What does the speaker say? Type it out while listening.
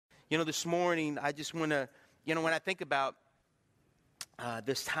This morning, I just want to, when I think about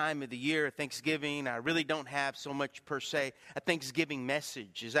this time of the year, Thanksgiving, I really don't have so much per se a Thanksgiving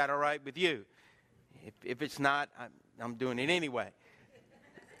message. Is that all right with you? If it's not, I'm doing it anyway.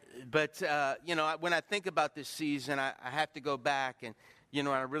 But, when I think about this season, I have to go back and,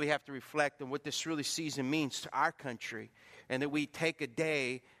 I really have to reflect on what this really season means to our country, and that we take a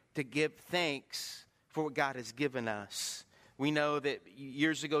day to give thanks for what God has given us. We know that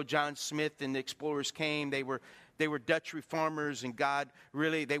years ago, John Smith and the explorers came. They were Dutch reformers, and God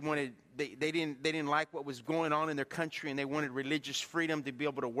really, they didn't like what was going on in their country, and they wanted religious freedom to be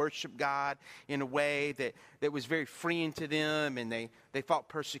able to worship God in a way that was very freeing to them, and they fought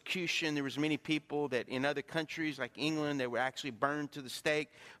persecution. There was many people that in other countries like England, they were actually burned to the stake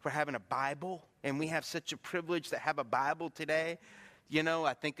for having a Bible, and we have such a privilege to have a Bible today.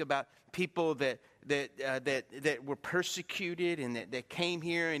 I think about people that were persecuted and that came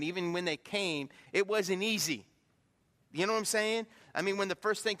here, and even when they came, it wasn't easy. You know what I'm saying? I mean, when the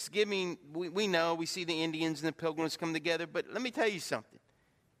first Thanksgiving, we see the Indians and the Pilgrims come together, but let me tell you something.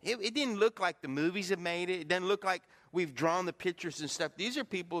 It didn't look like the movies have made it. It doesn't look like we've drawn the pictures and stuff. These are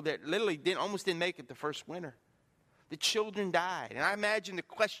people that literally almost didn't make it the first winter. The children died. And I imagine the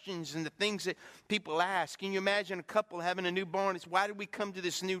questions and the things that people ask. Can you imagine a couple having a newborn? It's, why did we come to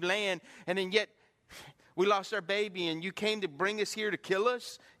this new land? And then yet we lost our baby, and you came to bring us here to kill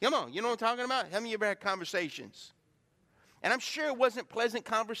us? Come on, you know what I'm talking about? How many of you ever had conversations? And I'm sure it wasn't pleasant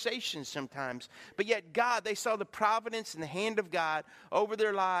conversations sometimes. But yet God, they saw the providence and the hand of God over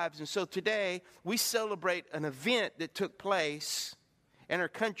their lives. And so today we celebrate an event that took place in our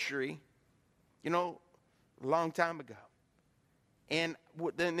country, a long time ago. And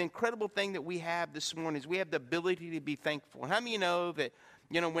the incredible thing that we have this morning is we have the ability to be thankful. And how many of you know that,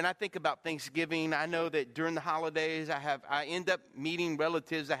 when I think about Thanksgiving, I know that during the holidays I end up meeting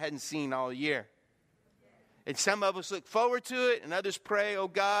relatives I hadn't seen all year. And some of us look forward to it, and others pray, oh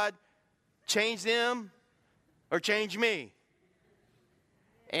God, change them or change me.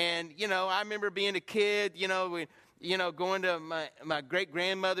 And, I remember being a kid, going to my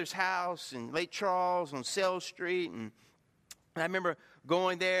great-grandmother's house in Lake Charles on Sale Street. And I remember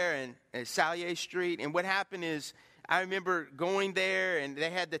going there and Sallier Street. And what happened is I remember going there, and they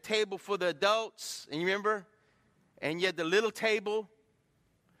had the table for the adults. And you remember? And you had the little table.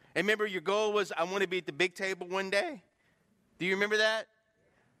 And remember, your goal was, I want to be at the big table one day. Do you remember that?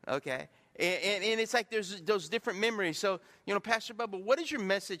 Okay. And it's like there's those different memories. So, Pastor Bubba, what does your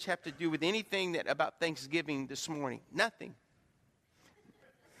message have to do with anything about Thanksgiving this morning? Nothing.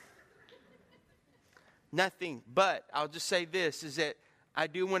 Nothing. But I'll just say this, is that I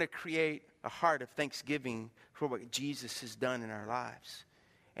do want to create a heart of thanksgiving for what Jesus has done in our lives.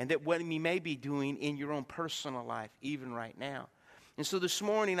 And that what we may be doing in your own personal life, even right now. And so this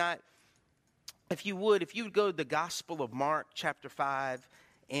morning, if you would go to the Gospel of Mark, chapter 5,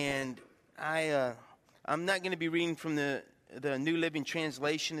 and I'm not going to be reading from the New Living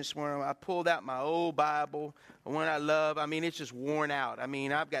Translation this morning. I pulled out my old Bible, the one I love. I mean, it's just worn out. I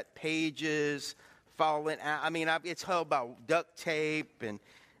mean, I've got pages falling out. I mean, it's held by duct tape, and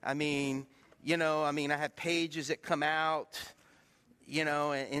I have pages that come out,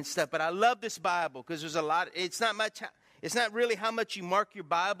 and stuff. But I love this Bible because there's a lot. It's not really how much you mark your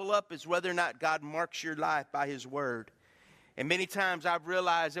Bible up, it's whether or not God marks your life by His Word. And many times I've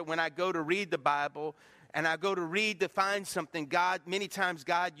realized that when I go to read the Bible and I go to read to find something, many times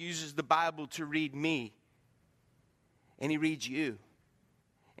God uses the Bible to read me. And He reads you.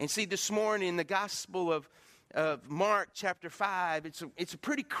 And see, this morning in the Gospel of Mark chapter 5, it's a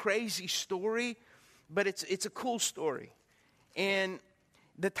pretty crazy story, but it's a cool story. And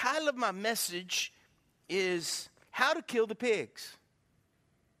the title of my message is How to Kill the Pigs.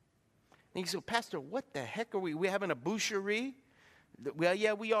 And you say, Pastor, what the heck are we? We having a boucherie? Well,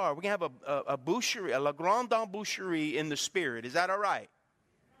 yeah, we are. We're going to have a boucherie, a La Grande Boucherie in the spirit. Is that all right?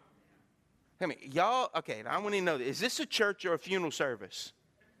 I mean, y'all, okay, I want to know, is this a church or a funeral service?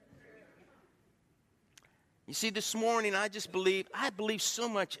 You see, this morning, I believe so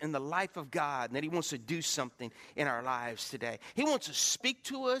much in the life of God and that He wants to do something in our lives today. He wants to speak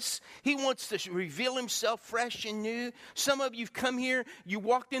to us. He wants to reveal Himself fresh and new. Some of you have come here, you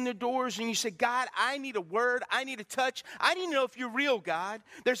walked in the doors and you said, God, I need a word. I need a touch. I need to know if you're real, God.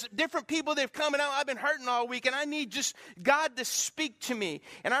 There's different people that have come and I've been hurting all week and I need just God to speak to me.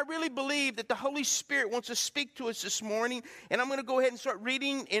 And I really believe that the Holy Spirit wants to speak to us this morning. And I'm going to go ahead and start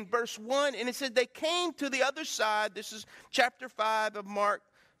reading in verse 1. And it said, they came to the other side. This is chapter 5 of Mark,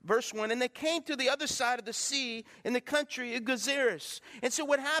 verse 1. And they came to the other side of the sea in the country of Gazaris. And so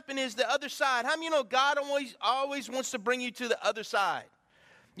what happened is the other side. How many of you know God always wants to bring you to the other side?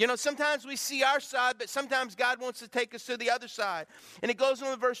 You know, sometimes we see our side, but sometimes God wants to take us to the other side. And it goes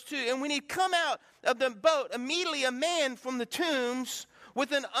on in verse 2. And when he'd come out of the boat, immediately a man from the tombs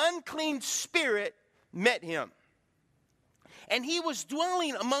with an unclean spirit met him. And he was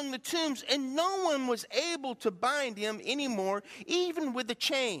dwelling among the tombs, and no one was able to bind him anymore, even with a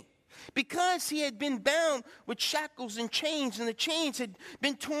chain, because he had been bound with shackles and chains, and the chains had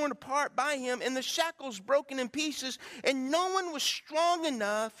been torn apart by him, and the shackles broken in pieces, and no one was strong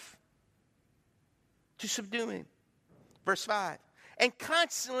enough to subdue him. Verse 5. And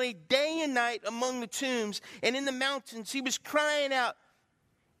constantly, day and night, among the tombs and in the mountains, he was crying out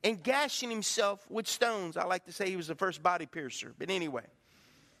and gashing himself with stones. I like to say he was the first body piercer, but anyway.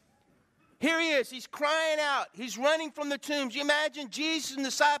 Here he is. He's crying out. He's running from the tombs. You imagine Jesus and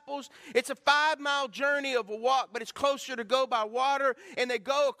disciples. It's a 5-mile journey of a walk, but it's closer to go by water. And they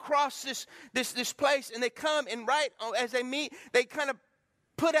go across this place, and they come, and right as they meet, they kind of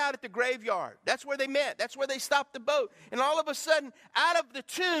put out at the graveyard. That's where they met. That's where they stopped the boat. And all of a sudden, out of the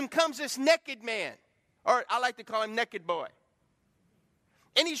tomb comes this naked man. Or I like to call him Naked Boy.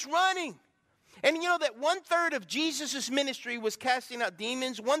 And he's running. And you know that 1/3 of Jesus' ministry was casting out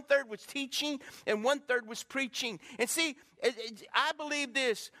demons, 1/3 was teaching, and 1/3 was preaching. And see, I believe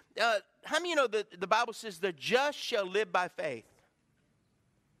this. How many of you know that the Bible says the just shall live by faith?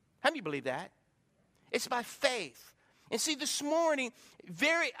 How many believe that? It's by faith. And see, this morning,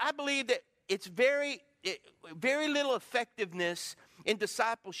 I believe that it's very little effectiveness in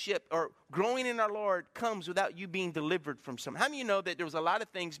discipleship or growing in our Lord comes without you being delivered from something. How many of you know that there was a lot of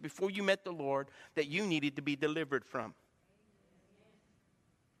things before you met the Lord that you needed to be delivered from?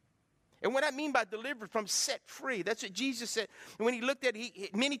 And what I mean by delivered from, set free. That's what Jesus said. And when he looked at,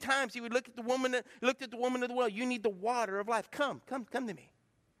 many times he would look at the woman, of the well. You need the water of life. Come to me.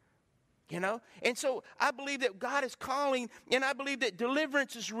 You know? And so I believe that God is calling, and I believe that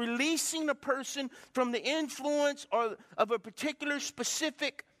deliverance is releasing a person from the influence or of a particular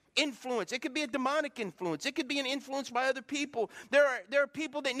specific influence. It could be a demonic influence. It could be an influence by other people. There are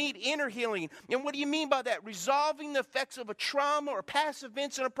people that need inner healing. And what do you mean by that? Resolving the effects of a trauma or past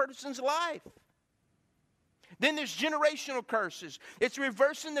events in a person's life. Then there's generational curses. It's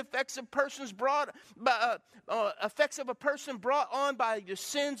reversing the effects of a person brought on by the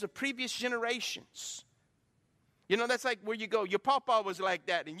sins of previous generations. You know, that's like where you go. Your papa was like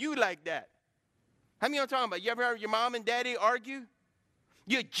that, and you like that. How many of you I'm talking about? You ever heard your mom and daddy argue?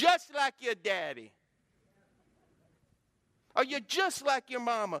 You're just like your daddy. Or you're just like your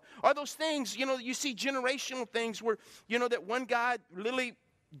mama. Or those things, you know, you see generational things where, you know, that one guy literally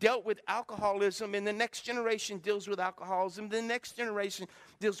dealt with alcoholism, and the next generation deals with alcoholism, the next generation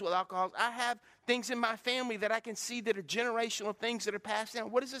deals with alcoholism. I have things in my family that I can see that are generational things that are passed down.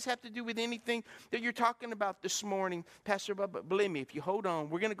 What does this have to do with anything that you're talking about this morning, Pastor Bubba? But believe me, if you hold on,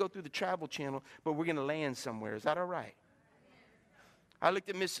 we're going to go through the Travel Channel, but we're going to land somewhere. Is that all right? I looked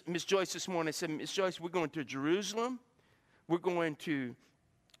at Miss Joyce this morning and said, Miss Joyce, we're going to Jerusalem, we're going to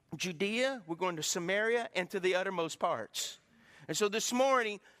Judea, we're going to Samaria, and to the uttermost parts. And so this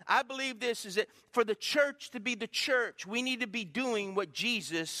morning, I believe this is that for the church to be the church, we need to be doing what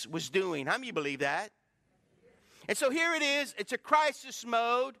Jesus was doing. How many of you believe that? And so here it is. It's a crisis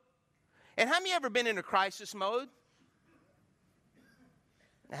mode. And how many ever been in a crisis mode?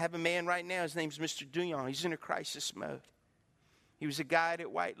 I have a man right now. His name's Mr. Duyon. He's in a crisis mode. He was a guide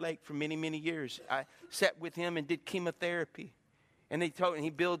at White Lake for many, many years. I sat with him and did chemotherapy. And they told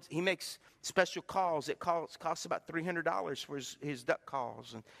him he makes special calls. It costs about $300 for his duck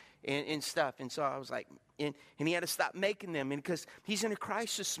calls and stuff. And so I was like, and he had to stop making them, and because he's in a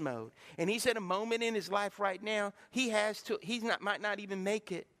crisis mode, and he's at a moment in his life right now. Might not even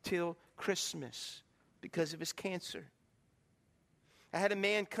make it till Christmas because of his cancer. I had a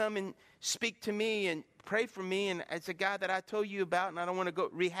man come and speak to me and pray for me, and it's a guy that I told you about, and I don't want to go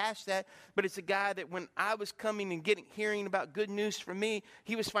rehash that, but it's a guy that when I was coming and hearing about good news for me,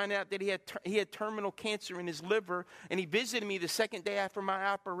 he was finding out that he had terminal cancer in his liver, and he visited me the second day after my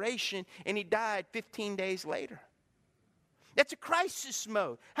operation, and he died 15 days later. That's a crisis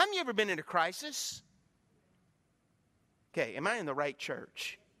mode. How many of you ever been in a crisis? Okay, am I in the right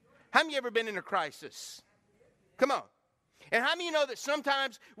church? How many of you ever been in a crisis? Come on. And how many of you know that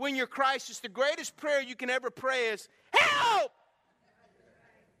sometimes when you're crisis, the greatest prayer you can ever pray is, help!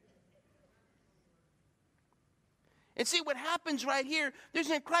 And see what happens right here, there's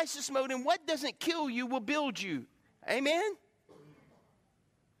a crisis mode, and what doesn't kill you will build you. Amen?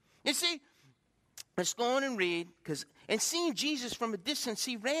 You see, let's go on and read, and seeing Jesus from a distance,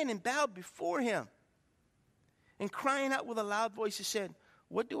 he ran and bowed before him. And crying out with a loud voice, he said,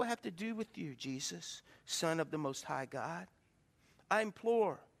 what do I have to do with you, Jesus, Son of the Most High God? I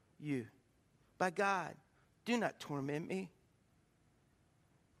implore you, by God, do not torment me.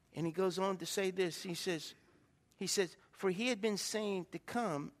 And he goes on to say this. He says, for he had been saying to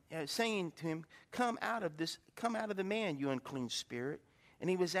him, come out of the man, you unclean spirit. And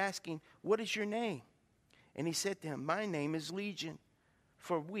he was asking, what is your name? And he said to him, my name is Legion,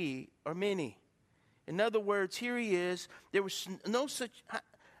 for we are many. In other words, here he is. There was no such,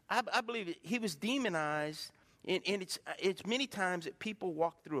 I believe it, he was demonized. And it's many times that people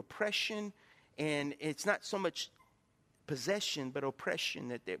walk through oppression, and it's not so much possession but oppression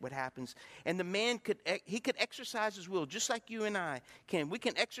that what happens. And the man could exercise his will just like you and I can. We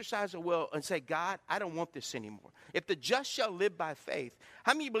can exercise our will and say, God, I don't want this anymore. If the just shall live by faith.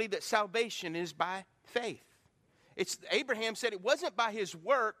 How many of you believe that salvation is by faith? Abraham said it wasn't by his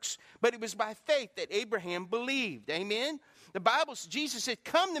works, but it was by faith that Abraham believed. Amen. The Bible, Jesus said,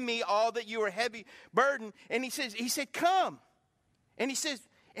 come to me, all that you are heavy burdened. And he said, come. And he says,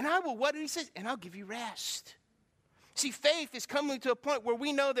 and I will, what did he say? And I'll give you rest. See, faith is coming to a point where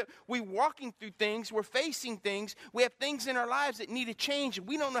we know that we're walking through things, we're facing things, we have things in our lives that need to change, and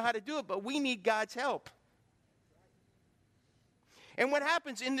we don't know how to do it, but we need God's help. And what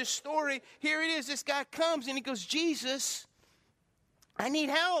happens in this story, here it is, this guy comes and he goes, Jesus, I need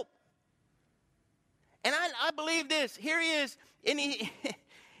help. And I believe this. Here he is, and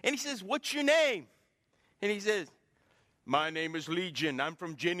he says, what's your name? And he says, my name is Legion. I'm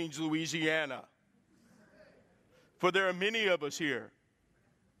from Jennings, Louisiana. For there are many of us here.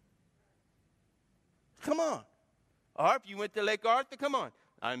 Come on. Or if you went to Lake Arthur, come on.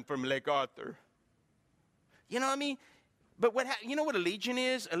 I'm from Lake Arthur. You know what I mean? But you know what a legion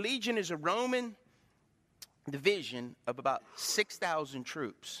is? A legion is a Roman division of about 6,000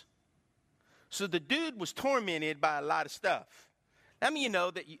 troops. So the dude was tormented by a lot of stuff. How many of you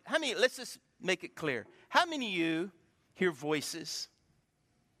know that let's just make it clear. How many of you hear voices?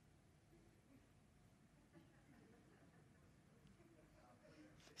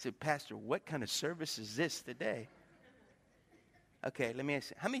 I said, Pastor, what kind of service is this today? Okay, let me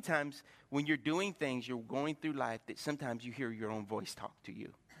ask you. How many times when you're doing things, you're going through life, that sometimes you hear your own voice talk to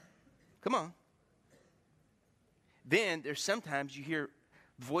you? Come on. Then there's sometimes you hear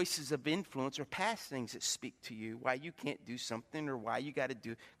voices of influence or past things that speak to you, why you can't do something or why you got to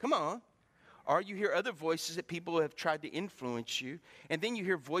do. Come on. Or you hear other voices that people have tried to influence you. And then you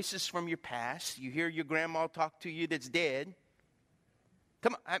hear voices from your past. You hear your grandma talk to you that's dead.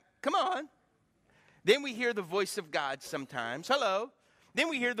 Come on. Then we hear the voice of God sometimes. Hello. Then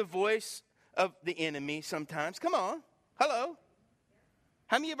we hear the voice of the enemy sometimes. Come on. Hello.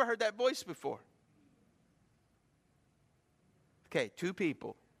 How many of you ever heard that voice before? Okay, 2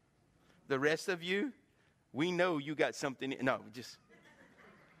 people. The rest of you, we know you got something.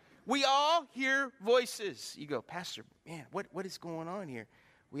 We all hear voices. You go, Pastor, man, what is going on here?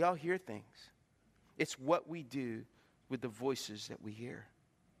 We all hear things. It's what we do with the voices that we hear.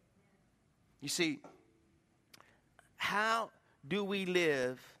 You see, how do we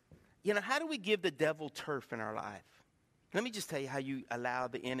live? How do we give the devil turf in our life? Let me just tell you how you allow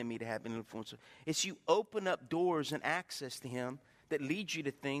the enemy to have an influence. It's you open up doors and access to him that leads you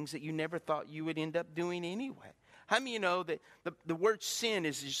to things that you never thought you would end up doing anyway. How many of you know that the word sin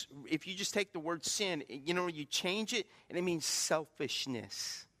is just, if you just take the word sin, you change it, and it means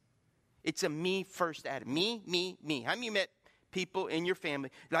selfishness. It's a me first attitude. Me. How many of you met people in your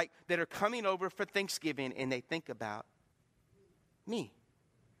family that are coming over for Thanksgiving and they think about me?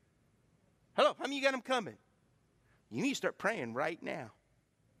 Hello, how many of you got them coming? You need to start praying right now.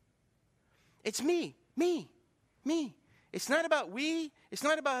 It's me. It's not about we. It's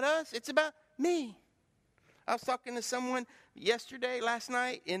not about us. It's about me. I was talking to someone last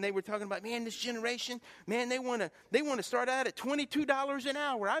night, and they were talking about, man, this generation, man, they want to start out at $22 an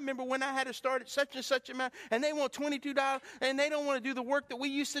hour. I remember when I had to start at such and such amount, and they want $22, and they don't want to do the work that we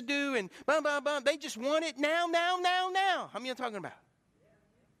used to do, and blah, blah, blah. They just want it now. How many are talking about?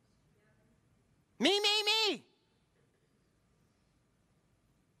 Me.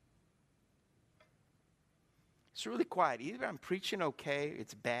 It's really quiet. Either I'm preaching okay,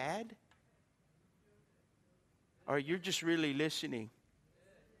 it's bad, or you're just really listening.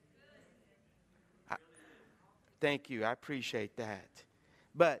 Thank you. I appreciate that.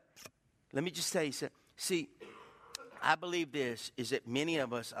 But let me just tell you something. See, I believe this is that many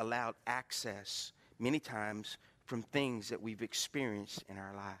of us allowed access many times from things that we've experienced in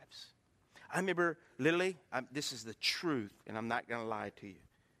our lives. I remember, literally, this is the truth, and I'm not going to lie to you.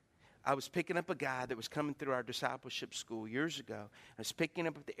 I was picking up a guy that was coming through our discipleship school years ago. I was picking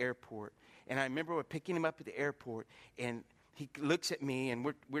him up at the airport. And I remember we're picking him up at the airport, and he looks at me,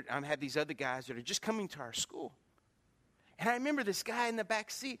 and I have these other guys that are just coming to our school. And I remember this guy in the back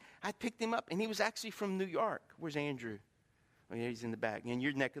seat. I picked him up, and he was actually from New York. Where's Andrew? Oh, yeah, he's in the back. In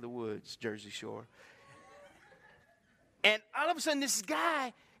your neck of the woods, Jersey Shore. And all of a sudden, this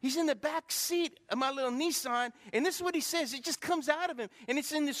guy, he's in the back seat of my little Nissan, and this is what he says. It just comes out of him, and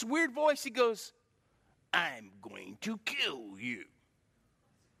it's in this weird voice. He goes, "I'm going to kill you."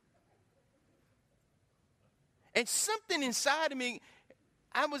 And something inside of me,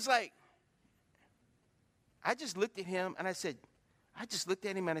 I was like, I just looked at him and I said,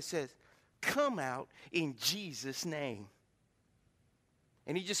 "Come out in Jesus' name."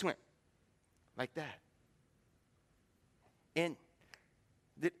 And he just went like that. And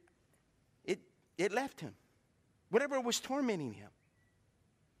it left him. Whatever was tormenting him.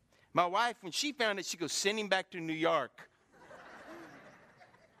 My wife, when she found it, she goes, "Send him back to New York."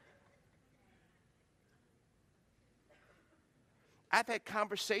 I've had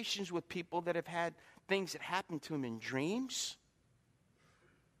conversations with people that have had things that happened to them in dreams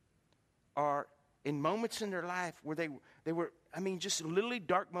or in moments in their life where they were, just literally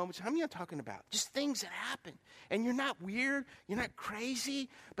dark moments. How many are talking about? Just things that happen. And you're not weird, you're not crazy,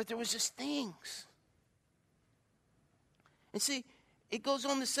 but there was just things. And see, it goes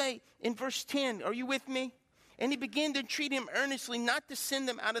on to say in verse 10, are you with me? And he began to entreat him earnestly not to send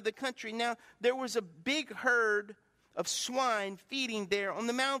them out of the country. Now, there was a big herd of swine feeding there on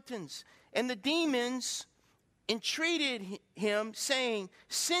the mountains. And the demons entreated him, saying,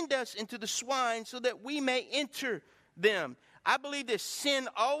 "Send us into the swine so that we may enter them." I believe that sin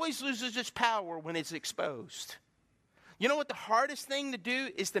always loses its power when it's exposed. You know what the hardest thing to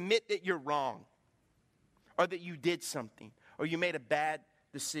do is to admit that you're wrong, or that you did something, or you made a bad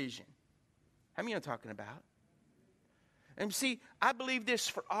decision. How many are talking about? And see, I believe this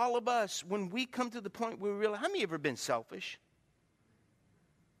for all of us. When we come to the point where we realize, how many have ever been selfish?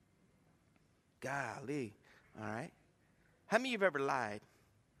 Golly, all right. How many have ever lied?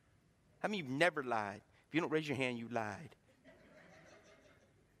 How many have never lied? If you don't raise your hand, you lied.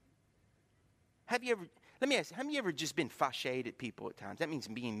 Have you ever, let me ask you, how many ever just been fâché at people at times? That means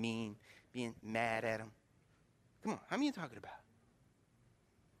being mean, being mad at them. Come on, how many are you talking about?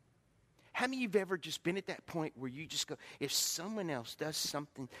 How many of you have ever just been at that point where you just go, if someone else does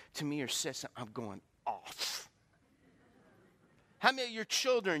something to me or says something, I'm going off? How many of your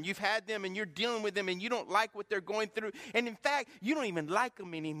children, you've had them and you're dealing with them and you don't like what they're going through, and in fact, you don't even like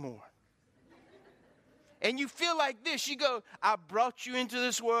them anymore? And you feel like this, you go, I brought you into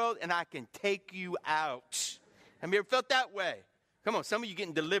this world and I can take you out. Have you ever felt that way? Come on, some of you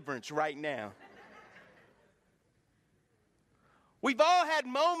getting deliverance right now. We've all had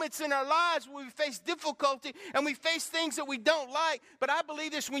moments in our lives where we face difficulty and we face things that we don't like. But I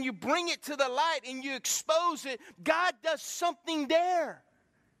believe this, when you bring it to the light and you expose it, God does something there.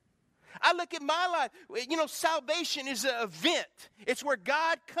 I look at my life. You know, salvation is an event. It's where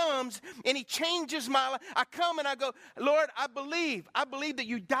God comes and he changes my life. I come and I go, Lord, I believe that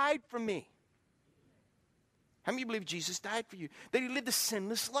you died for me. How many believe Jesus died for you? That he lived a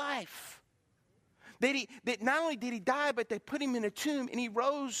sinless life. That not only did he die, but they put him in a tomb and he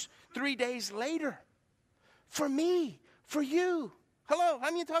rose 3 days later. For me, for you. Hello, how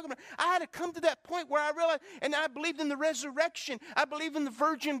many are talking about? I had to come to that point where I realized, and I believed in the resurrection. I believed in the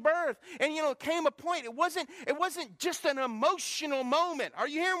virgin birth. And it came a point. It wasn't just an emotional moment. Are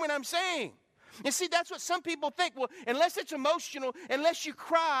you hearing what I'm saying? And see, that's what some people think. Well, unless it's emotional, unless you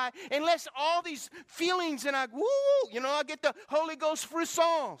cry, unless all these feelings and I get the Holy Ghost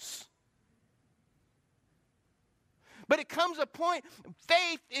frissons. But it comes a point,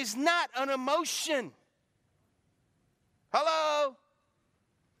 faith is not an emotion. Hello?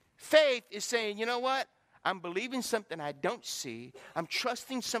 Faith is saying, you know what? I'm believing something I don't see. I'm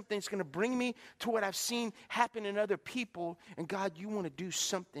trusting something that's going to bring me to what I've seen happen in other people. And God, you want to do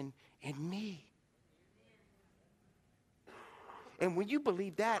something in me. And when you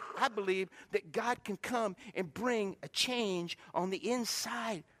believe that, I believe that God can come and bring a change on the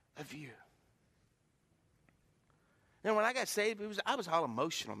inside of you. And when I got saved, I was all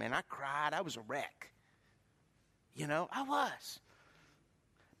emotional, man. I cried. I was a wreck. I was.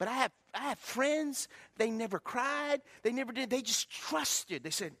 But I have friends, they never cried. They never did. They just trusted. They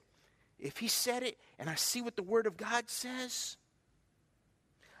said, if he said it and I see what the Word of God says.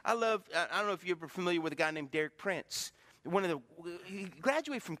 I don't know if you're ever familiar with a guy named Derek Prince. He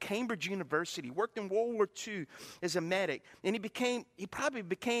graduated from Cambridge University, worked in World War II as a medic, and he probably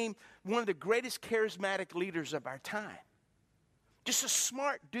became one of the greatest charismatic leaders of our time. Just a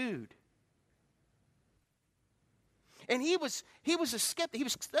smart dude. And he was a skeptic. He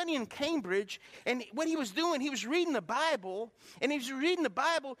was studying Cambridge, and what he was doing, he was reading the Bible, and he was reading the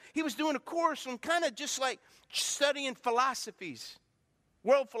Bible. He was doing a course on kind of just like studying philosophies,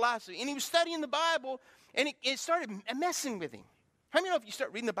 world philosophy. And he was studying the Bible, and it started messing with him. How many know if you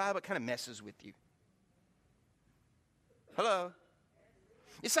start reading the Bible, it kind of messes with you? Hello?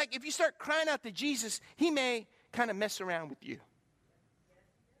 It's like if you start crying out to Jesus, he may kind of mess around with you.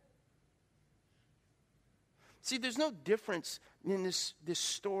 See, there's no difference in this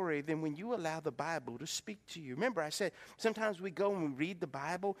story than when you allow the Bible to speak to you. Remember, I said sometimes we go and we read the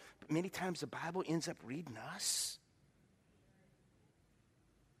Bible, but many times the Bible ends up reading us.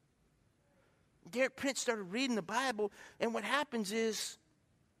 Derek Prince started reading the Bible, and what happens is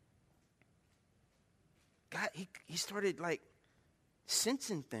God, he started like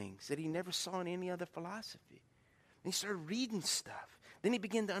sensing things that he never saw in any other philosophy. And he started reading stuff. Then he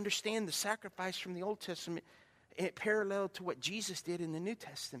began to understand the sacrifice from the Old Testament parallel to what Jesus did in the New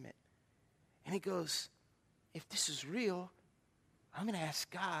Testament. And he goes, if this is real, I'm going to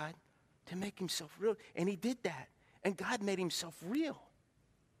ask God to make himself real. And he did that. And God made himself real.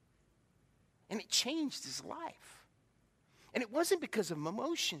 And it changed his life. And it wasn't because of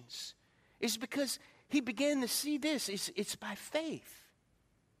emotions. It's because he began to see this. It's by faith.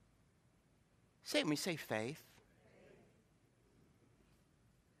 Say it with me, say faith.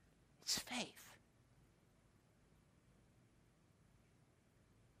 It's faith.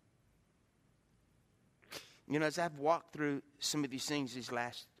 You know, as I've walked through some of these things these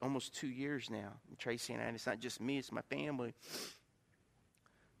last almost 2 years now, and Tracy and I, and it's not just me, it's my family,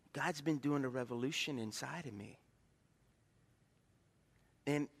 God's been doing a revolution inside of me.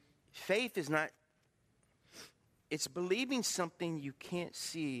 And faith is not, it's believing something you can't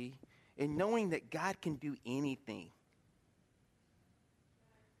see and knowing that God can do anything.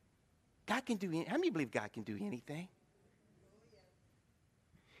 God can do anything. How many believe God can do anything?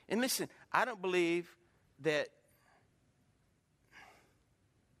 And listen, I don't believe that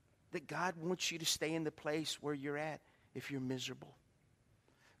God wants you to stay in the place where you're at if you're miserable.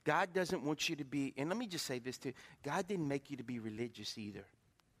 God doesn't want you to be, and let me just say this too, God didn't make you to be religious either.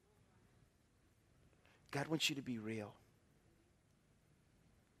 God wants you to be real.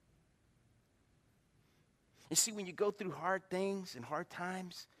 And see, when you go through hard things and hard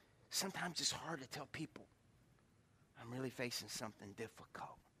times, sometimes it's hard to tell people, I'm really facing something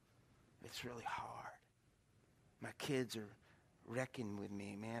difficult. It's really hard. My kids are wrecking with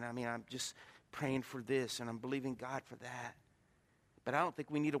me, man. I mean, I'm just praying for this, and I'm believing God for that. But I don't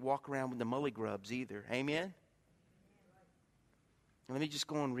think we need to walk around with the mully grubs either. Amen? And let me just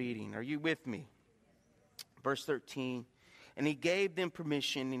go on reading. Are you with me? Verse 13. And he gave them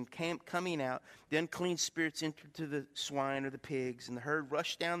permission, and coming out, the unclean spirits entered to the swine or the pigs, and the herd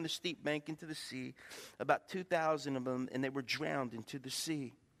rushed down the steep bank into the sea, about 2,000 of them, and they were drowned into the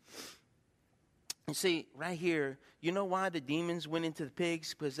sea. And see, right here, you know why the demons went into the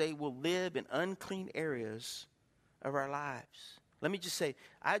pigs? Because they will live in unclean areas of our lives. Let me just say,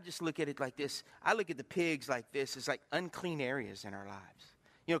 I just look at it like this. I look at the pigs like this. It's like unclean areas in our lives.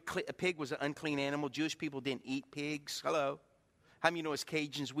 You know, a pig was an unclean animal. Jewish people didn't eat pigs. Hello. How many know as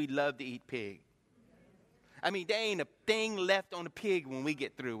Cajuns, we love to eat pig? I mean, there ain't a thing left on the pig when we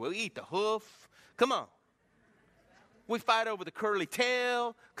get through. We'll eat the hoof. Come on. We fight over the curly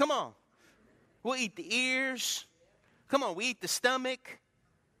tail. Come on. We'll eat the ears. Come on, we eat the stomach.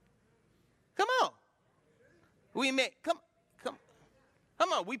 Come on.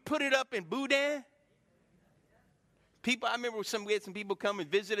 Come on, we put it up in boudin. People, I remember we had some people come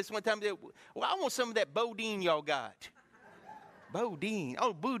and visit us one time. They, well, I want some of that boudin y'all got. Boudin.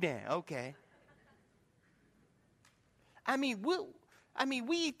 Oh, boudin. Okay. I mean,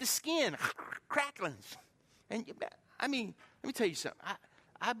 we eat the skin, cracklings. And I mean, let me tell you something.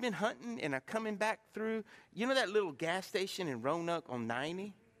 I've been hunting and I'm coming back through. You know that little gas station in Roanoke on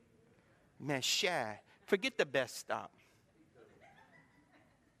 90? Man, forget the best stop.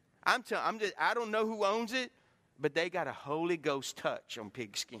 I don't know who owns it, but they got a Holy Ghost touch on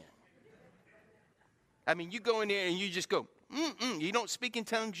pig skin. I mean, you go in there and you just go, You don't speak in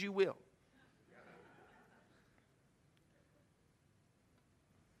tongues, you will.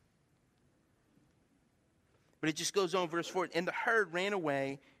 But it just goes on, verse 4. And the herd ran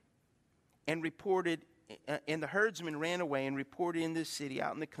away and reported, and the herdsmen ran away and reported in the city,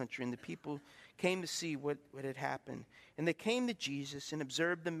 out in the country, and the people came to see what had happened. And they came to Jesus and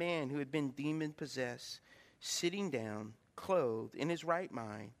observed the man who had been demon-possessed, sitting down, clothed, in his right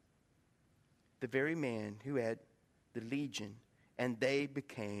mind, the very man who had the legion, and they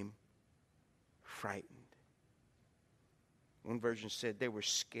became frightened. One version said they were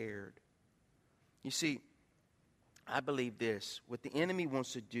scared. You see, I believe this. What the enemy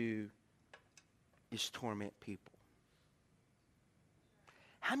wants to do is torment people.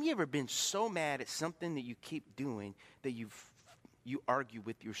 How many ever been so mad at something that you keep doing that you argue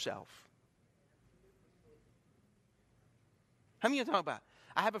with yourself? How many of you talking about?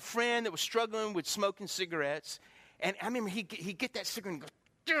 I have a friend that was struggling with smoking cigarettes, and I remember he'd get that cigarette and go,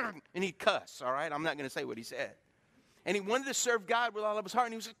 "Durr," and he'd cuss, all right? I'm not going to say what he said. And he wanted to serve God with all of his heart,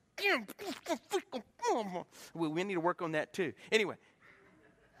 and he was like, well, we need to work on that too. Anyway.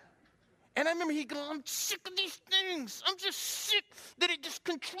 And I remember he'd go, I'm sick of these things. I'm just sick that it just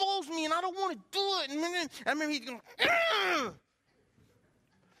controls me, and I don't want to do it. And then I remember he'd go, "Ugh."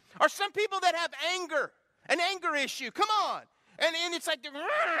 Or some people that have anger, an anger issue. Come on. And it's like,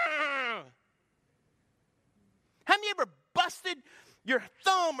 "Ugh." Have you ever busted your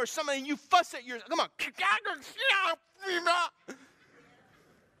thumb or something and you fuss at yours? Come on.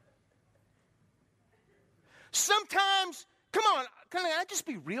 Sometimes, come on, can I just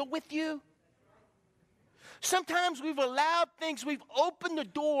be real with you? Sometimes we've allowed things, we've opened the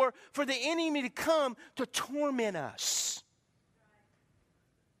door for the enemy to come to torment us.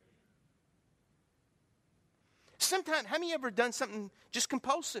 Sometimes, how many of you ever done something just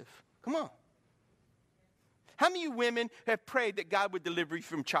compulsive? Come on. How many of you women have prayed that God would deliver you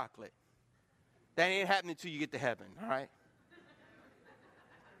from chocolate? That ain't happening until you get to heaven, all right?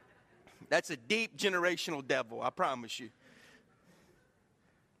 That's a deep generational devil, I promise you.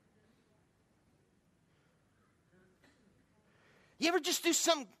 You ever just do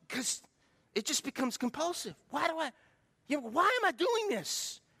something because it just becomes compulsive? Why am I doing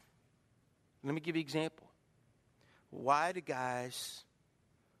this? Let me give you an example. Why do guys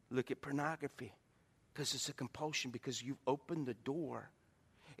look at pornography? Because it's a compulsion, because you've opened the door.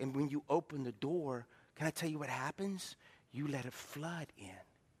 And when you open the door, can I tell you what happens? You let it flood in.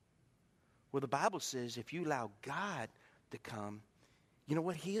 Well, the Bible says if you allow God to come, you know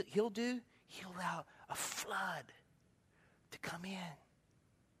what he'll do? He'll allow a flood to come in.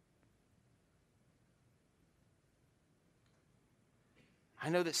 I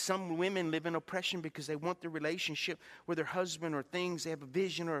know that some women live in oppression because they want their relationship with their husband or things. They have a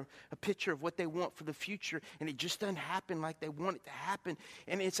vision or a picture of what they want for the future, and it just doesn't happen like they want it to happen.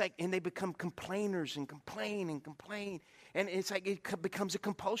 And it's like, and they become complainers and complain and complain. And it's like it becomes a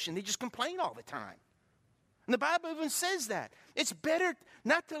compulsion. They just complain all the time. And the Bible even says that. It's better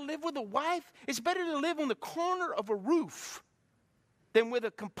not to live with a wife. It's better to live on the corner of a roof than with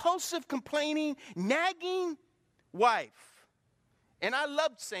a compulsive, complaining, nagging wife. And I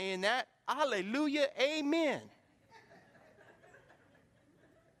loved saying that. Hallelujah, amen.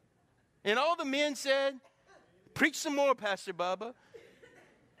 And all the men said, preach some more, Pastor Bubba.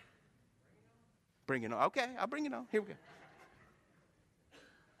 Bring it on. Okay, I'll bring it on. Here we go.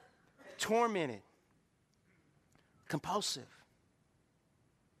 Tormented. Compulsive.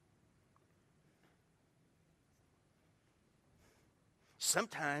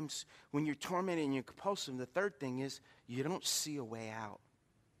 Sometimes when you're tormented and you're compulsive, the third thing is you don't see a way out.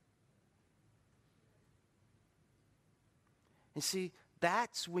 And see,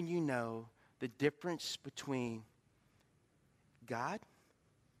 that's when you know the difference between God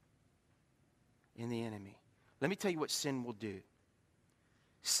and the enemy. Let me tell you what sin will do.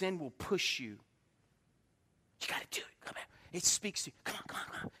 Sin will push you. You got to do it. Come on. It speaks to you. Come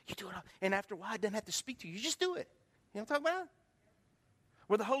on. You do it all. And after a while, it doesn't have to speak to you. You just do it. You know what I'm talking about?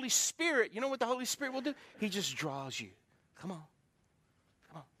 Where the Holy Spirit, you know what the Holy Spirit will do? He just draws you. Come on.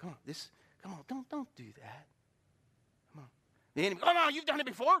 Come on. Don't do that. Come on. The enemy, come on, you've done it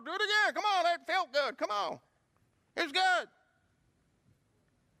before. Do it again. Come on, that felt good. Come on. It's good.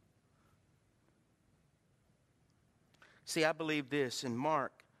 See, I believe this. In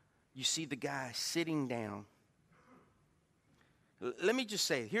Mark, you see the guy sitting down. Let me just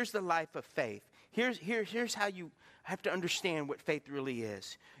say, here's the life of faith. Here's how you have to understand what faith really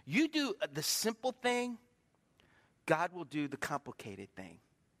is. You do the simple thing, God will do the complicated thing.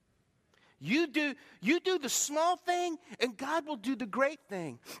 You do the small thing, and God will do the great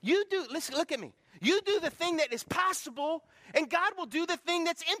thing. Listen, look at me. You do the thing that is possible, and God will do the thing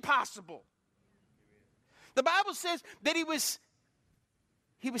that's impossible. The Bible says that he was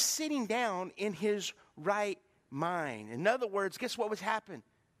sitting down in his right mind. In other words, guess what was happening?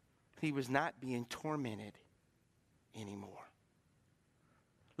 He was not being tormented anymore.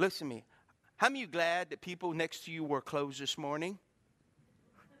 Listen to me. How many of you glad that people next to you wore clothes this morning?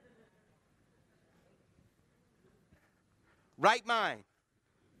 Right mind.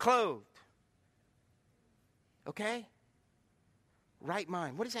 Clothed. Okay? Right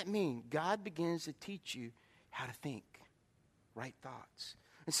mind. What does that mean? God begins to teach you how to think. Right thoughts.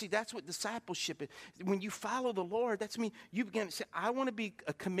 And see, that's what discipleship is. When you follow the Lord, that's mean you begin to say, I want to be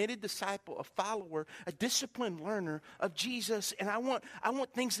a committed disciple, a follower, a disciplined learner of Jesus, and I want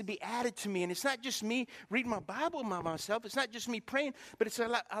things to be added to me. And it's not just me reading my Bible by myself. It's not just me praying, but it's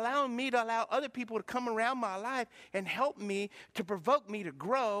allowing me to allow other people to come around my life and help me, to provoke me to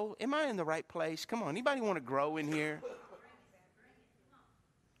grow. Am I in the right place? Come on, anybody want to grow in here?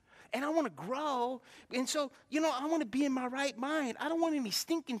 And I want to grow. And so, I want to be in my right mind. I don't want any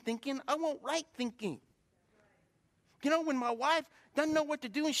stinking thinking. I want right thinking. When my wife doesn't know what to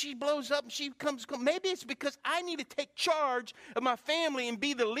do and she blows up and she comes, maybe it's because I need to take charge of my family and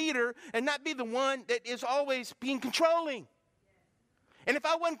be the leader and not be the one that is always being controlling. And if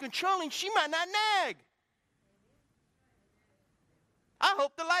I wasn't controlling, she might not nag. I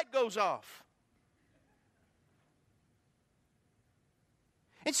hope the light goes off.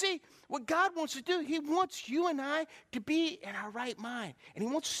 And see, what God wants to do, he wants you and I to be in our right mind. And he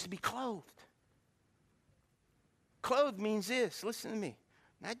wants us to be clothed. Clothed means this. Listen to me.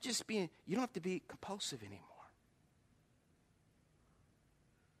 Not just being, you don't have to be compulsive anymore.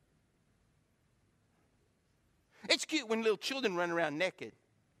 It's cute when little children run around naked.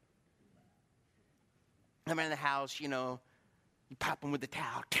 I'm in the house, you pop them with the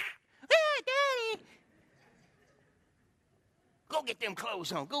towel. Daddy! Go get them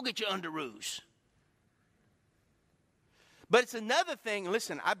clothes on. Go get your underoos. But it's another thing.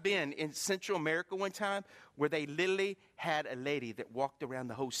 Listen, I've been in Central America one time where they literally had a lady that walked around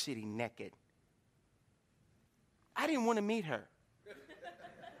the whole city naked. I didn't want to meet her.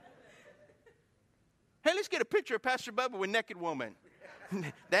 Hey, let's get a picture of Pastor Bubba with naked woman.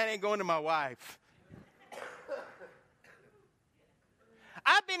 That ain't going to my wife.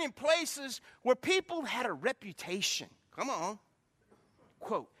 I've been in places where people had a reputation. Come on.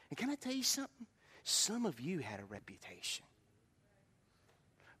 Quote, and can I tell you something? Some of you had a reputation.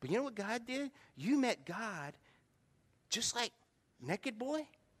 But you know what God did? You met God just like naked boy.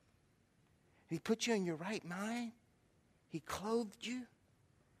 He put you in your right mind. He clothed you.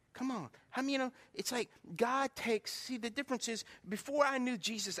 Come on. How many it's like God takes, see, the difference is, before I knew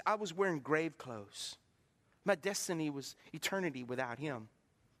Jesus, I was wearing grave clothes. My destiny was eternity without him.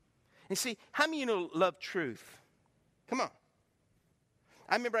 And see, how many love truth? Come on.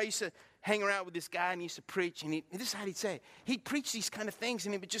 I remember I used to hang around with this guy and he used to preach, and this is how he'd say it. He'd preach these kind of things,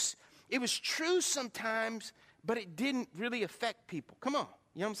 and it was true sometimes, but it didn't really affect people. Come on.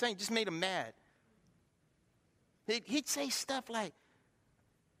 You know what I'm saying? It just made them mad. He'd say stuff like,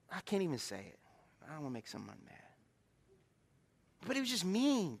 I can't even say it. I don't want to make someone mad. But it was just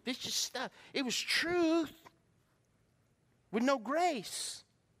mean, vicious stuff. It was truth with no grace.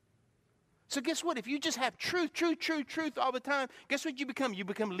 So guess what? If you just have truth all the time, guess what you become? You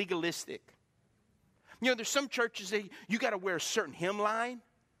become legalistic. There's some churches that you got to wear a certain hymn line.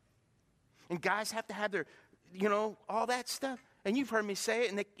 And guys have to have their, all that stuff. And you've heard me say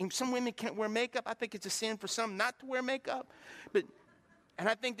it. And some women can't wear makeup. I think it's a sin for some not to wear makeup. And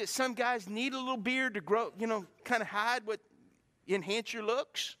I think that some guys need a little beard to grow, kind of hide what, enhance your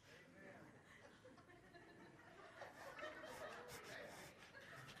looks.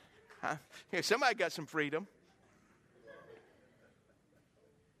 Huh? Yeah, somebody got some freedom.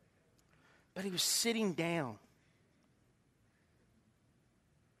 But he was sitting down.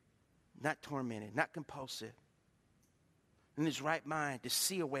 Not tormented, not compulsive. In his right mind to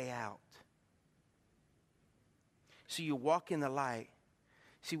see a way out. So you walk in the light.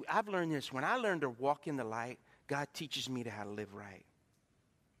 See, I've learned this. When I learn to walk in the light, God teaches me how to live right.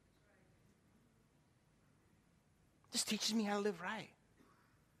 Just teaches me how to live right.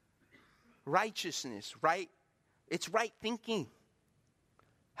 Righteousness, right? It's right thinking.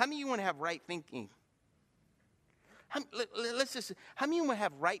 How many of you want to have right thinking? How many of you want to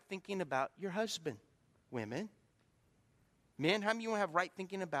have right thinking about your husband? Women. Men, how many of you want to have right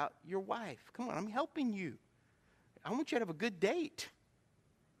thinking about your wife? Come on, I'm helping you. I want you to have a good date.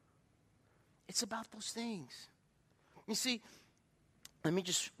 It's about those things. You see, let me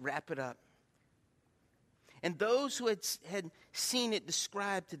just wrap it up. And those who had seen it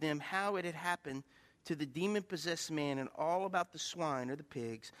described to them how it had happened to the demon-possessed man and all about the swine or the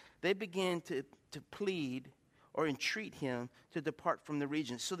pigs, they began to plead or entreat him to depart from the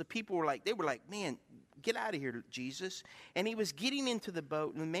region. So the people were like, man, get out of here, Jesus. And he was getting into the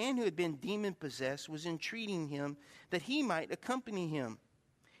boat, and the man who had been demon-possessed was entreating him that he might accompany him.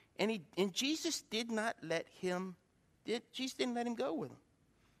 And Jesus didn't let him go with him.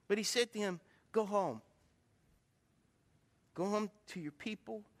 But he said to him, go home. Go home to your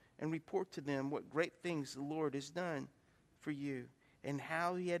people and report to them what great things the Lord has done for you and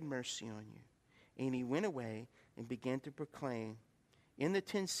how he had mercy on you. And he went away and began to proclaim in the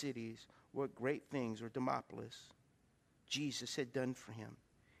 10 cities what great things, or Demopolis, Jesus had done for him.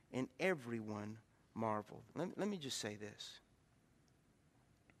 And everyone marveled. Let me just say this.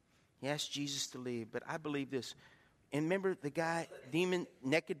 He asked Jesus to leave, but I believe this. And remember the guy, demon,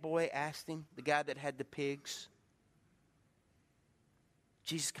 naked boy asked him, the guy that had the pigs,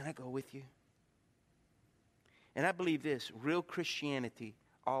 Jesus, can I go with you? And I believe this, real Christianity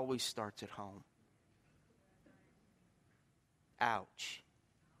always starts at home. Ouch.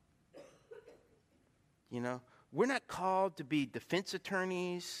 You know, we're not called to be defense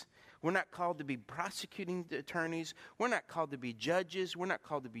attorneys. We're not called to be prosecuting attorneys. We're not called to be judges. We're not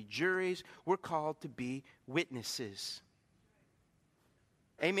called to be juries. We're called to be witnesses.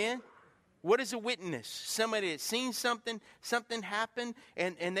 Amen? What is a witness? Somebody that's seen something happen,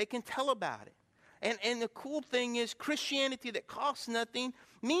 and they can tell about it. And the cool thing is, Christianity that costs nothing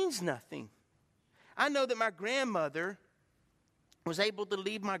means nothing. I know that my grandmother was able to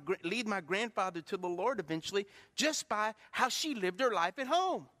lead my grandfather to the Lord eventually just by how she lived her life at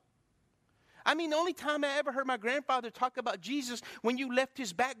home. I mean, the only time I ever heard my grandfather talk about Jesus when you left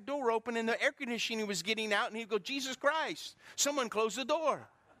his back door open and the air conditioning was getting out, and he'd go, Jesus Christ, someone close the door.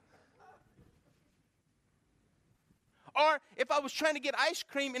 Or if I was trying to get ice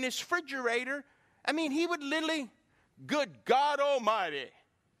cream in his refrigerator, I mean, he would literally, good God Almighty.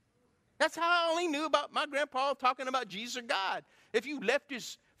 That's how I only knew about my grandpa talking about Jesus or God. If you left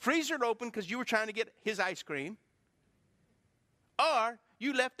his freezer open because you were trying to get his ice cream, or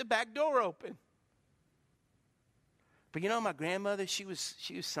you left the back door open. But you know, my grandmother, she was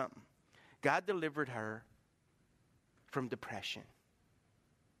something. God delivered her from depression.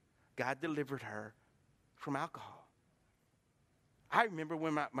 God delivered her from alcohol. I remember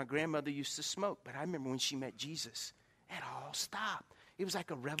when my grandmother used to smoke, but I remember when she met Jesus, it all stopped. It was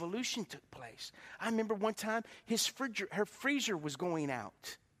like a revolution took place. I remember one time her freezer was going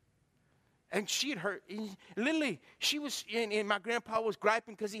out. And she had heard, literally, she was, and my grandpa was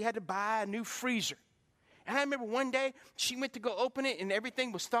griping because he had to buy a new freezer. And I remember one day, she went to go open it and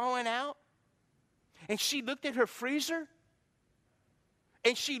everything was thawing out. And she looked at her freezer.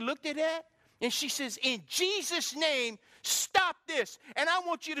 And she looked at it. And she says, in Jesus' name, stop this. And I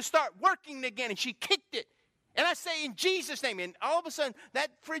want you to start working again. And she kicked it. And I say, in Jesus' name. And all of a sudden,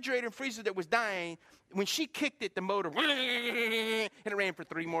 that refrigerator and freezer that was dying, when she kicked it, the motor, and it ran for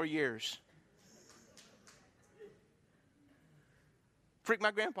 3 more years. Freaked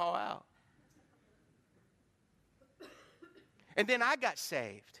my grandpa out. And then I got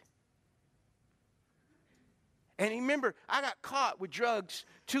saved. And remember, I got caught with drugs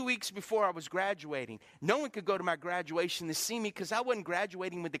 2 weeks before I was graduating. No one could go to my graduation to see me because I wasn't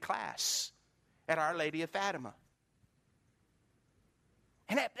graduating with the class at Our Lady of Fatima.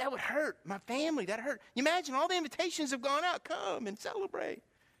 And that would hurt my family. That hurt. You imagine all the invitations have gone out. Come and celebrate.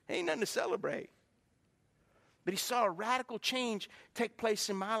 Ain't nothing to celebrate. But he saw a radical change take place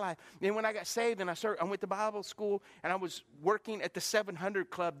in my life. And when I got saved and I went to Bible school and I was working at the 700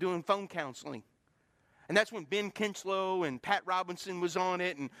 Club doing phone counseling. And that's when Ben Kinslow and Pat Robinson was on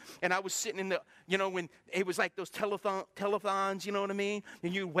it. And I was sitting in the, when it was like those telethons, you know what I mean?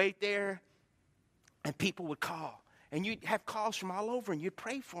 And you'd wait there and people would call. And you'd have calls from all over and you'd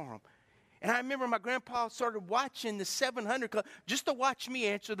pray for them. And I remember my grandpa started watching the 700 Club just to watch me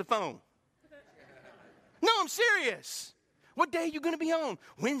answer the phone. No, I'm serious. What day are you going to be on?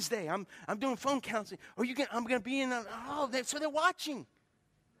 Wednesday. I'm doing phone counseling. Or I'm going to be in. So they're watching.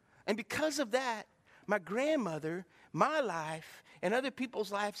 And because of that, my grandmother, my life, and other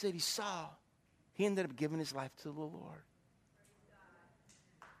people's lives that he saw, he ended up giving his life to the Lord.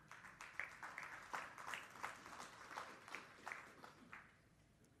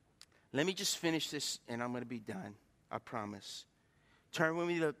 Let me just finish this, and I'm going to be done. I promise. Turn with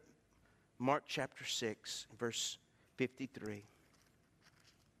me to Mark chapter 6, verse 53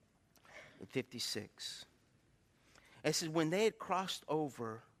 and 56. It says, when they had crossed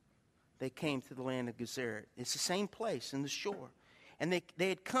over, they came to the land of Gennesaret. It's the same place in the shore. And they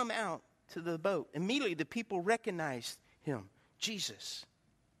had come out to the boat. Immediately the people recognized him, Jesus.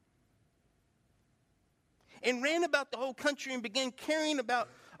 And ran about the whole country and began carrying about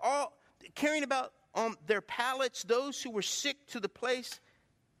on their pallets those who were sick to the place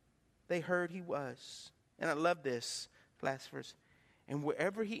they heard he was. And I love this last verse. And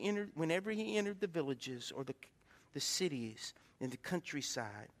whenever he entered the villages or the cities and the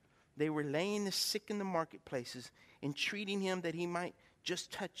countryside, they were laying the sick in the marketplaces, entreating him that he might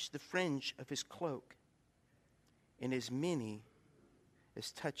just touch the fringe of his cloak. And as many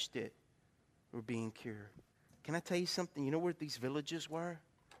as touched it were being cured. Can I tell you something? You know where these villages were?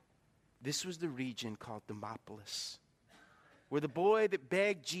 This was the region called Demopolis. where the boy that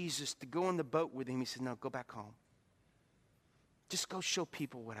begged Jesus to go on the boat with him, he said, no, go back home. Just go show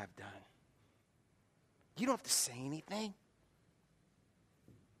people what I've done. You don't have to say anything.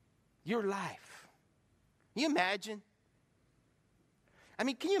 Your life. Can you imagine? I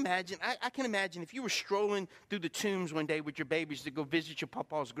mean, can you imagine? I can imagine if you were strolling through the tombs one day with your babies to go visit your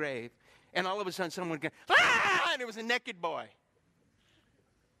papa's grave, and all of a sudden someone would go, ah! And it was a naked boy.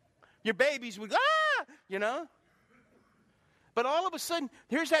 Your babies would, ah! You know? But all of a sudden,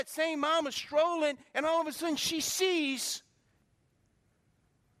 here's that same mama strolling, and all of a sudden she sees,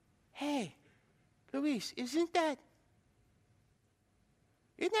 hey, Luis, isn't that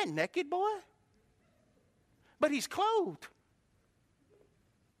naked boy? But he's clothed.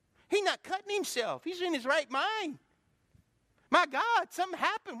 He's not cutting himself. He's in his right mind. My God, something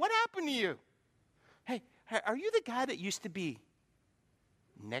happened. What happened to you? Hey, are you the guy that used to be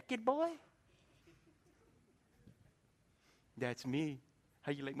naked boy? That's me.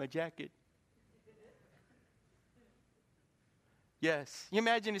 How you like my jacket? Yes. You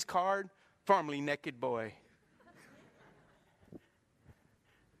imagine his card? Formerly naked boy.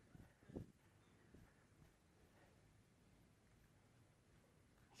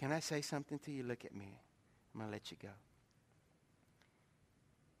 Can I say something to you? Look at me. I'm going to let you go.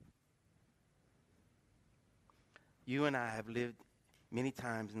 You and I have lived many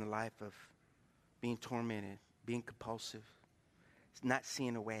times in the life of being tormented, being compulsive, not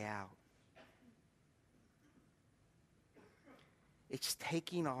seeing a way out. It's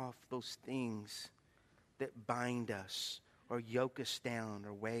taking off those things that bind us or yoke us down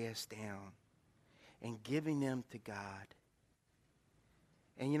or weigh us down and giving them to God.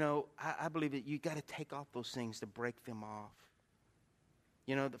 And, you know, I believe that you got to take off those things to break them off.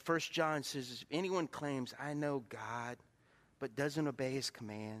 You know, the 1 John says, if anyone claims, I know God, but doesn't obey his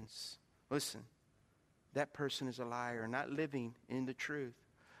commands, listen, that person is a liar, not living in the truth.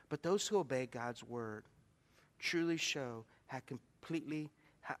 But those who obey God's word truly show how completely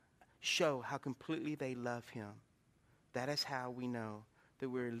they love him. That is how we know that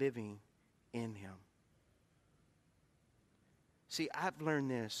we're living in him. See, I've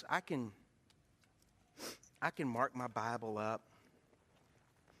learned this. I can mark my Bible up.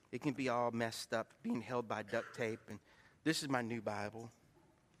 It can be all messed up, being held by duct tape. And this is my new Bible.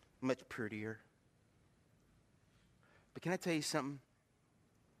 Much prettier. But can I tell you something?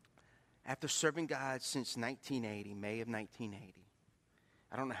 After serving God since 1980, May of 1980,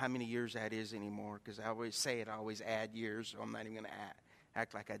 I don't know how many years that is anymore, because I always say it, I always add years, so I'm not even going to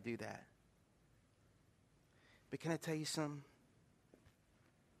act like I do that. But can I tell you something?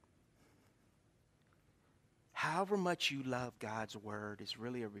 However much you love God's word is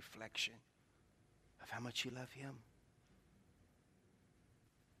really a reflection of how much you love him.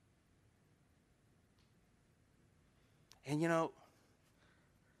 And you know,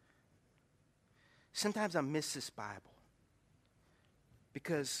 sometimes I miss this Bible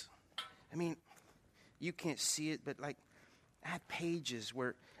because, I mean, you can't see it, but like I have pages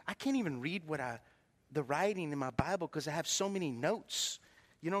where I can't even read the writing in my Bible because I have so many notes.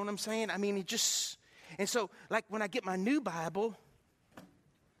 You know what I'm saying? I mean, and so like when I get my new Bible,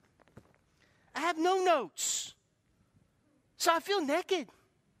 I have no notes. So I feel naked.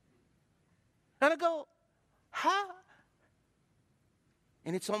 And I go, huh?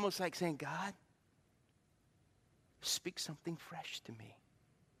 And it's almost like saying, God, speak something fresh to me.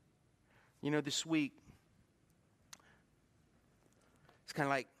 You know, this week, it's kind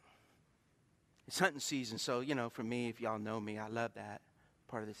of like, it's hunting season. So, you know, for me, if y'all know me, I love that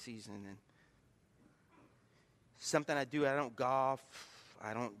part of the season. And something I do, I don't golf.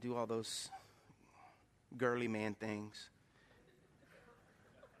 I don't do all those girly man things.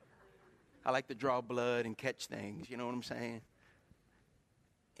 I like to draw blood and catch things. You know what I'm saying?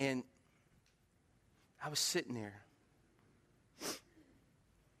 And I was sitting there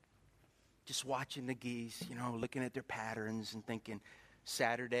just watching the geese, you know, looking at their patterns and thinking,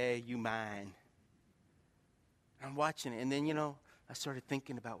 Saturday, you mine. I'm watching it. And then, you know, I started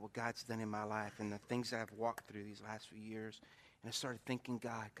thinking about what God's done in my life and the things that I've walked through these last few years. And I started thinking,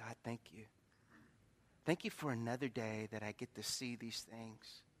 God, thank you. Thank you for another day that I get to see these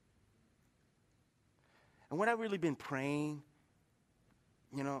things. And what I've really been praying,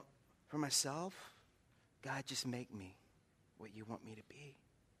 you know, for myself, God, just make me what you want me to be.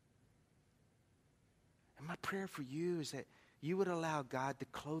 And my prayer for you is that you would allow God to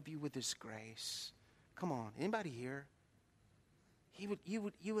clothe you with his grace. Come on, anybody here? You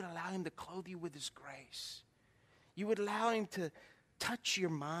would allow him to clothe you with his grace. You would allow him to touch your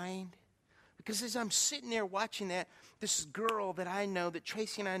mind. Because as I'm sitting there watching that, this girl that I know, that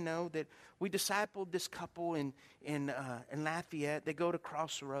Tracy and I know, that we discipled this couple in Lafayette. They go to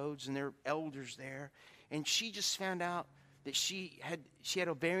Crossroads, and there are elders there. And she just found out that she had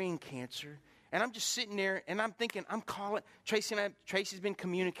ovarian cancer. And I'm just sitting there, and I'm thinking, I'm calling. Tracy's been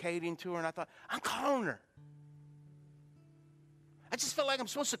communicating to her, and I thought, I'm calling her. I just felt like I'm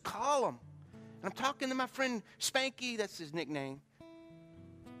supposed to call him. And I'm talking to my friend Spanky, that's his nickname.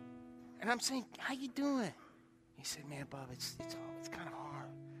 And I'm saying, how you doing? He said, man, Bob, it's kind of hard.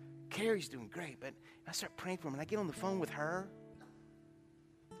 Carrie's doing great, but I start praying for him, and I get on the phone with her.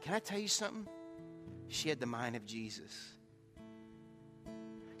 Can I tell you something? She had the mind of Jesus.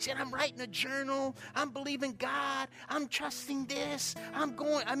 She said, I'm writing a journal. I'm believing God. I'm trusting this.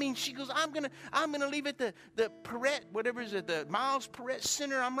 She goes, I'm gonna leave at the Perret, whatever is it, the Miles Perret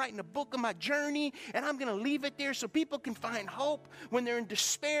Center. I'm writing a book of my journey, and I'm gonna leave it there so people can find hope when they're in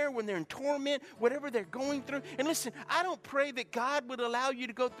despair, when they're in torment, whatever they're going through. And listen, I don't pray that God would allow you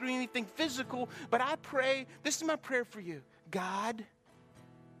to go through anything physical, but I pray, this is my prayer for you. God,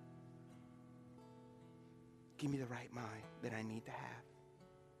 give me the right mind that I need to have.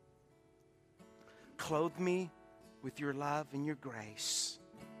 Clothe me with your love and your grace.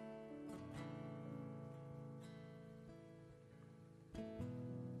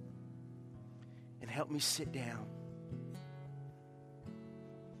 And help me sit down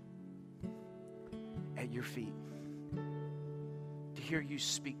at your feet to hear you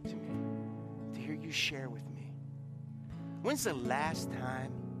speak to me, to hear you share with me. When's the last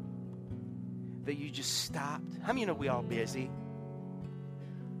time that you just stopped? How many know we all busy?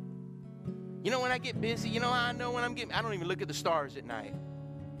 You know, when I get busy, I know when I don't even look at the stars at night.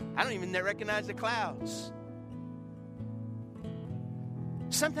 I don't even recognize the clouds.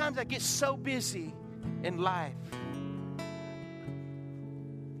 Sometimes I get so busy in life,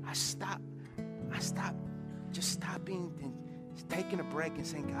 I stop just stopping and taking a break and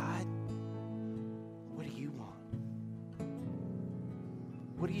saying, God, what do you want?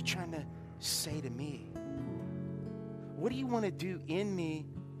 What are you trying to say to me? What do you want to do in me,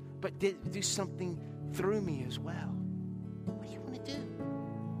 but do something through me as well? What do you want to do?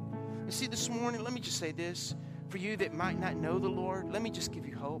 You see, this morning, let me just say this. For you that might not know the Lord, let me just give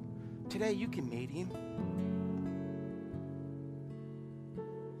you hope. Today, you can meet Him.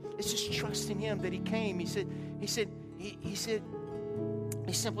 It's just trusting Him that He came. He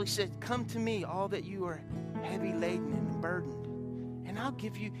simply said, come to me, all that you are heavy laden and burdened, and I'll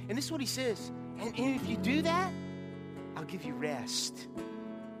give you, and this is what He says, and if you do that, I'll give you rest.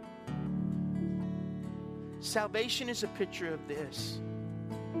 Salvation is a picture of this.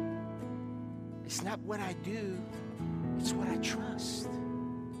 It's not what I do, it's what I trust.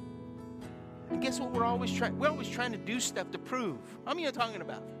 And guess what we're always trying? We're always trying to do stuff to prove. How many are talking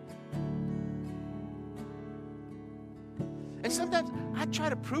about? And sometimes I try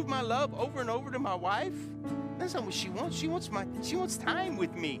to prove my love over and over to my wife. That's not what she wants. She wants time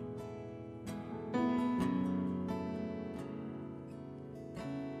with me.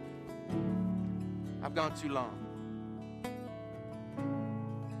 I've gone too long.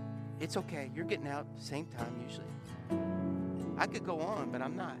 It's okay. You're getting out at the same time usually. I could go on, but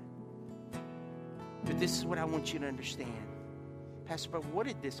I'm not. But this is what I want you to understand. Pastor Bob, what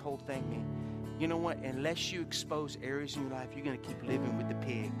did this whole thing mean? You know what? Unless you expose areas in your life, you're going to keep living with the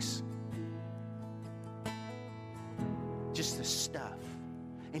pigs. Just the stuff.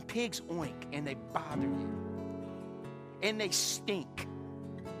 And pigs oink, and they bother you. And they stink.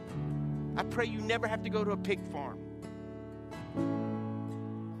 I pray you never have to go to a pig farm.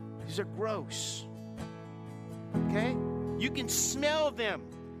 Because they're gross. Okay? You can smell them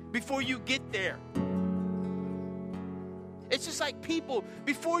before you get there. It's just like people.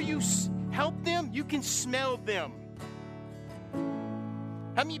 Before you help them, you can smell them.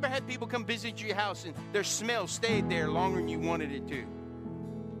 How many of you ever had people come visit your house and their smell stayed there longer than you wanted it to?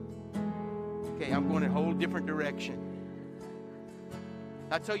 Okay, I'm going a whole different direction.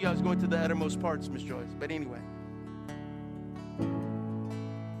 I told you I was going to the uttermost parts, Miss Joyce. But anyway,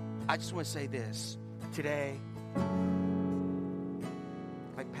 I just want to say this. Today,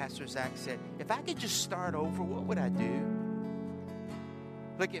 like Pastor Zach said, if I could just start over, what would I do?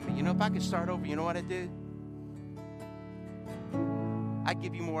 Look at me. You know, if I could start over, you know what I'd do? I'd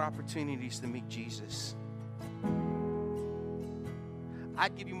give you more opportunities to meet Jesus.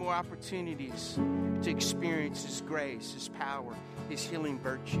 I'd give you more opportunities to experience His grace, His power, His healing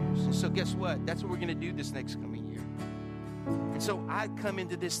virtues. And so guess what? That's what we're going to do this next coming year. And so I come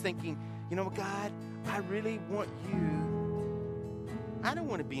into this thinking, you know, God, I really want you I don't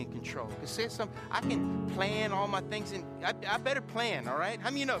want to be in control. Because I can plan all my things, and I better plan, all right? How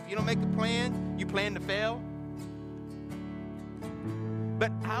many of you know if you don't make a plan, you plan to fail?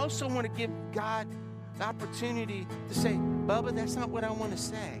 But I also want to give God the opportunity to say, Bubba, that's not what I want to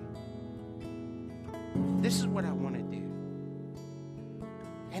say. This is what I want to do.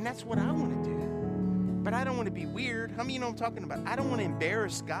 And that's what I want to do. But I don't want to be weird. How many of you know what I'm talking about? I don't want to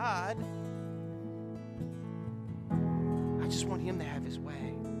embarrass God. I just want him to have his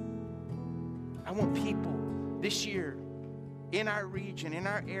way. I want people this year in our region, in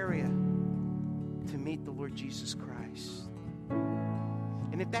our area, to meet the Lord Jesus Christ.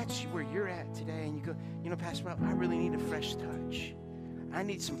 And if that's where you're at today and you go, you know, Pastor Bob, I really need a fresh touch. I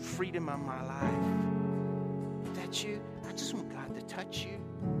need some freedom in my life. If that's you, I just want God to touch you.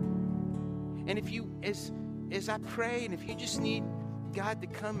 And if you, as I pray, and if you just need God to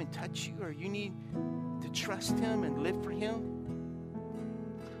come and touch you, or you need to trust him and live for him,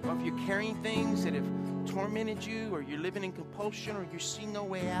 or if you're carrying things that have tormented you, or you're living in compulsion, or you see no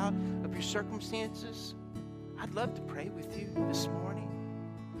way out of your circumstances, I'd love to pray with you this morning.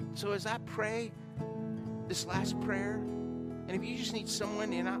 So as I pray this last prayer, and if you just need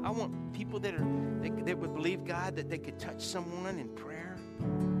someone, and I want people that would believe God that they could touch someone in prayer,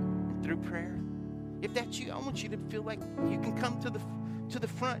 and through prayer. If that's you, I want you to feel like you can come to the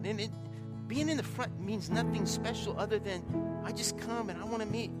front. And being in the front means nothing special other than I just come and I want to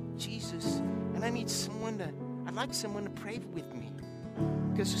meet Jesus, and I'd like someone to pray with me,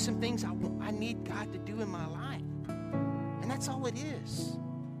 because there's some things I need God to do in my life, and that's all it is.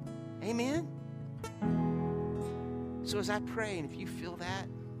 Amen. So as I pray, and if you feel that,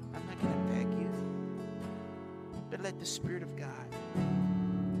 I'm not going to beg you, but let the Spirit of God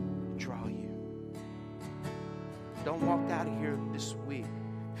draw you. Don't walk out of here this week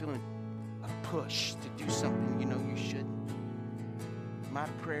feeling a push to do something you know you shouldn't. My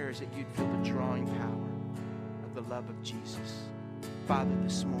prayer is that you'd feel the drawing power of the love of Jesus. Father,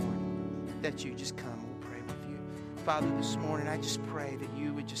 this morning, that you just come, we'll pray with you. Father, this morning, I just pray that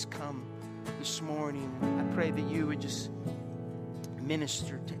you would just come this morning. I pray that you would just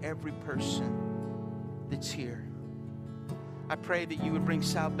minister to every person that's here. I pray that you would bring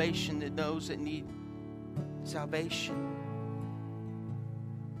salvation to those that need salvation.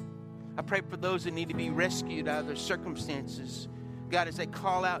 I pray for those that need to be rescued out of their circumstances. God, as they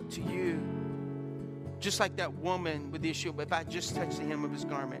call out to you, just like that woman with the issue, if I just touch the hem of his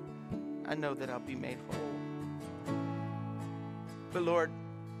garment, I know that I'll be made whole. But Lord,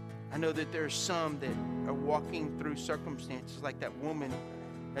 I know that there are some that are walking through circumstances like that woman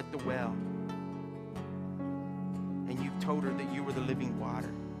at the well, and you've told her that you were the living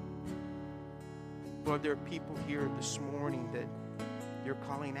water. Lord, there are people here this morning that you're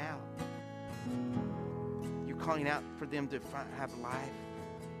calling out. You're calling out for them to have life,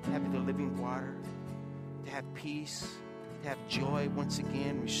 to have the living water, to have peace, to have joy once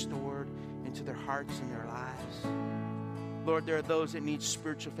again restored into their hearts and their lives. Lord, there are those that need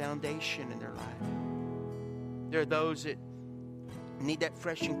spiritual foundation in their life. There are those that need that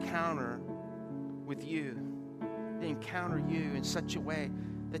fresh encounter with you. They encounter you in such a way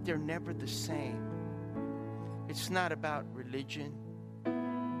that they're never the same. It's not about religion.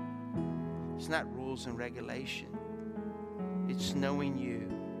 It's not rules and regulation. It's knowing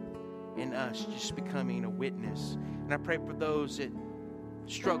you and us, just becoming a witness. And I pray for those that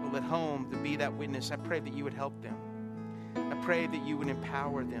struggle at home to be that witness. I pray that you would help them. I pray that you would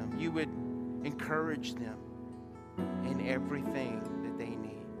empower them. You would encourage them in everything that they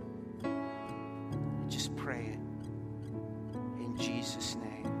need. Just pray it in Jesus'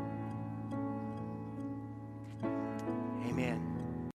 name. Amen.